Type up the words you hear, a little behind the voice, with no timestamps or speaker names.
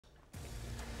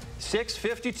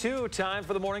6:52, time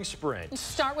for the morning sprint.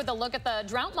 Start with a look at the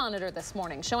drought monitor this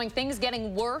morning, showing things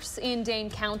getting worse in Dane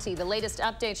County. The latest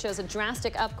update shows a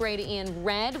drastic upgrade in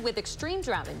red with extreme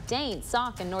drought in Dane,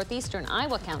 Sauk, and northeastern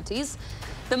Iowa counties.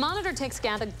 The monitor takes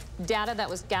data that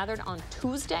was gathered on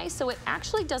Tuesday, so it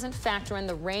actually doesn't factor in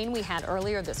the rain we had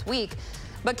earlier this week.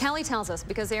 But Kelly tells us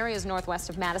because areas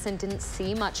northwest of Madison didn't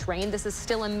see much rain, this is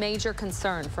still a major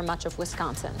concern for much of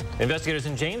Wisconsin. Investigators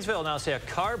in Janesville now say a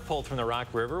car pulled from the Rock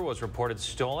River was reported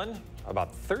stolen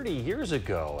about 30 years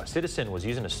ago. A citizen was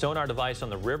using a sonar device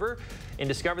on the river and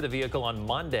discovered the vehicle on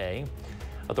Monday.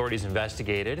 Authorities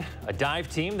investigated. A dive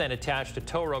team then attached a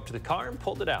tow rope to the car and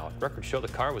pulled it out. Records show the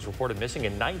car was reported missing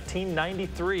in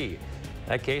 1993.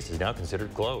 That case is now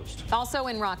considered closed. Also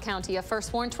in Rock County, a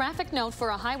first warned traffic note for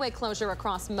a highway closure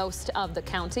across most of the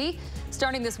county.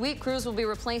 Starting this week, crews will be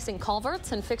replacing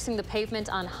culverts and fixing the pavement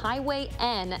on Highway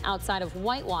N outside of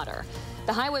Whitewater.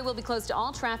 The highway will be closed to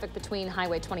all traffic between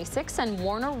Highway 26 and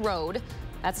Warner Road.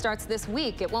 That starts this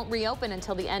week. It won't reopen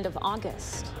until the end of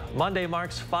August. Monday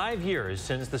marks 5 years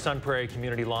since the Sun Prairie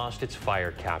community lost its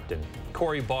fire captain.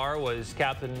 Corey Barr was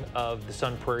captain of the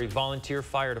Sun Prairie Volunteer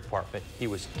Fire Department. He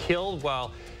was killed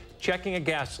while checking a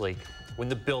gas leak when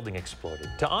the building exploded.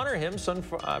 To honor him, Sun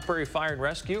Prairie Fire and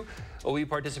Rescue will be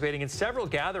participating in several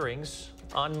gatherings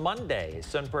on Monday.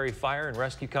 Sun Prairie Fire and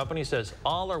Rescue Company says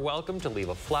all are welcome to leave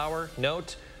a flower,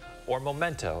 note, or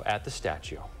memento at the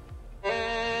statue.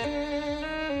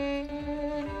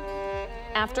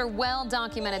 After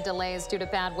well-documented delays due to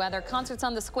bad weather, Concerts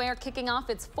on the Square kicking off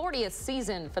its 40th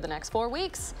season for the next 4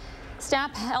 weeks.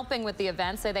 Staff helping with the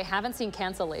event say they haven't seen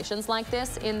cancellations like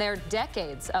this in their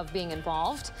decades of being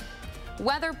involved.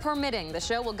 Weather permitting, the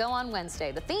show will go on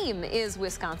Wednesday. The theme is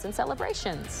Wisconsin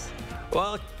celebrations.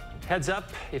 Well, heads up,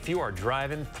 if you are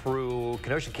driving through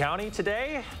Kenosha County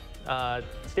today,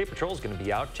 State Patrol is going to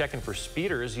be out checking for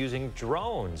speeders using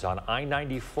drones on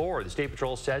I-94. The State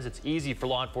Patrol says it's easy for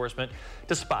law enforcement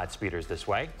to spot speeders this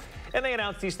way. And they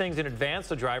announce these things in advance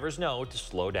so drivers know to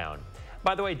slow down.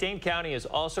 By the way, Dane County is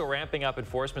also ramping up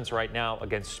enforcements right now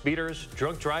against speeders,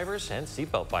 drunk drivers, and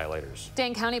seatbelt violators.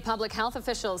 Dane County public health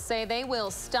officials say they will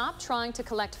stop trying to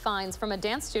collect fines from a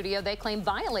dance studio they claim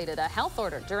violated a health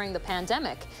order during the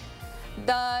pandemic.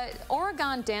 The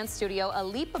Oregon dance studio A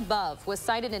Leap Above was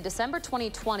cited in December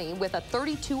 2020 with a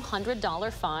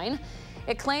 $3,200 fine.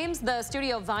 It claims the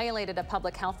studio violated a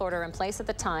public health order in place at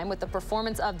the time with the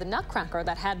performance of the Nutcracker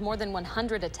that had more than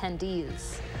 100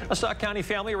 attendees. A Sauk County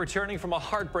family returning from a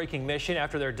heartbreaking mission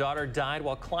after their daughter died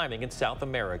while climbing in South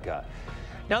America.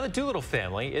 Now the Doolittle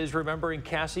family is remembering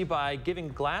Cassie by giving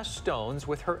glass stones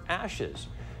with her ashes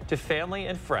to family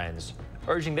and friends,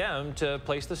 urging them to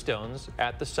place the stones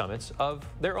at the summits of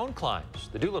their own climbs.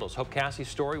 The Doolittles hope Cassie's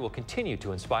story will continue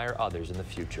to inspire others in the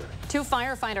future. 2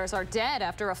 firefighters are dead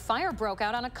after a fire broke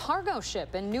out on a cargo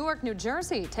ship in Newark, New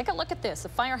Jersey. Take a look at this. A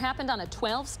fire happened on a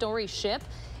 12-story ship.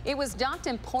 It was docked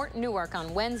in Port Newark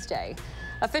on Wednesday.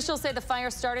 Officials say the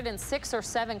fire started in 6 or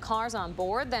 7 cars on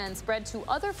board, then spread to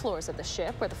other floors of the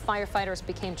ship where the firefighters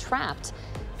became trapped.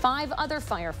 5 other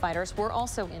firefighters were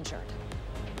also injured.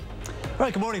 All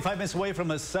right, good morning. 5 minutes away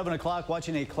from 7 o'clock,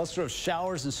 watching a cluster of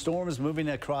showers and storms moving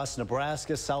across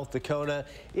Nebraska, South Dakota,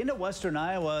 into western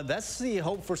Iowa. That's the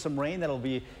hope for some rain that'll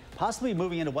be possibly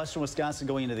moving into western Wisconsin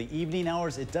going into the evening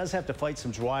hours. It does have to fight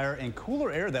some drier and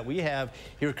cooler air that we have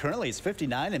here currently. It's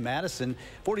 59 in Madison,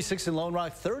 46 in Lone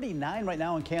Rock, 39 right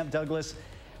now in Camp Douglas.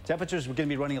 Temperatures are going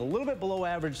to be running a little bit below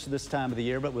average this time of the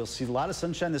year, but we'll see a lot of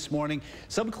sunshine this morning.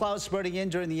 Some clouds spreading in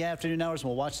during the afternoon hours, and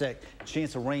we'll watch that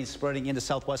chance of rain spreading into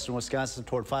southwestern Wisconsin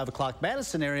toward 5 o'clock.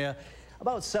 Madison area,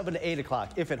 about 7 to 8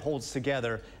 o'clock. If it holds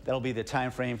together, that'll be the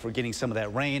time frame for getting some of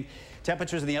that rain.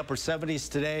 Temperatures in the upper 70s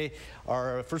today.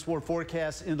 Our first warn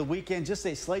forecast in the weekend, just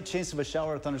a slight chance of a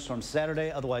shower or thunderstorm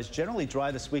Saturday. Otherwise, generally dry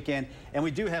this weekend. And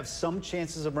we do have some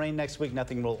chances of rain next week.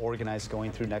 Nothing real organized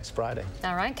going through next Friday.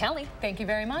 All right, Kelly, thank you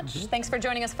very much. Thanks for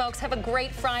joining us, folks. Have a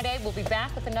great Friday. We'll be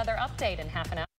back with another update in half an hour.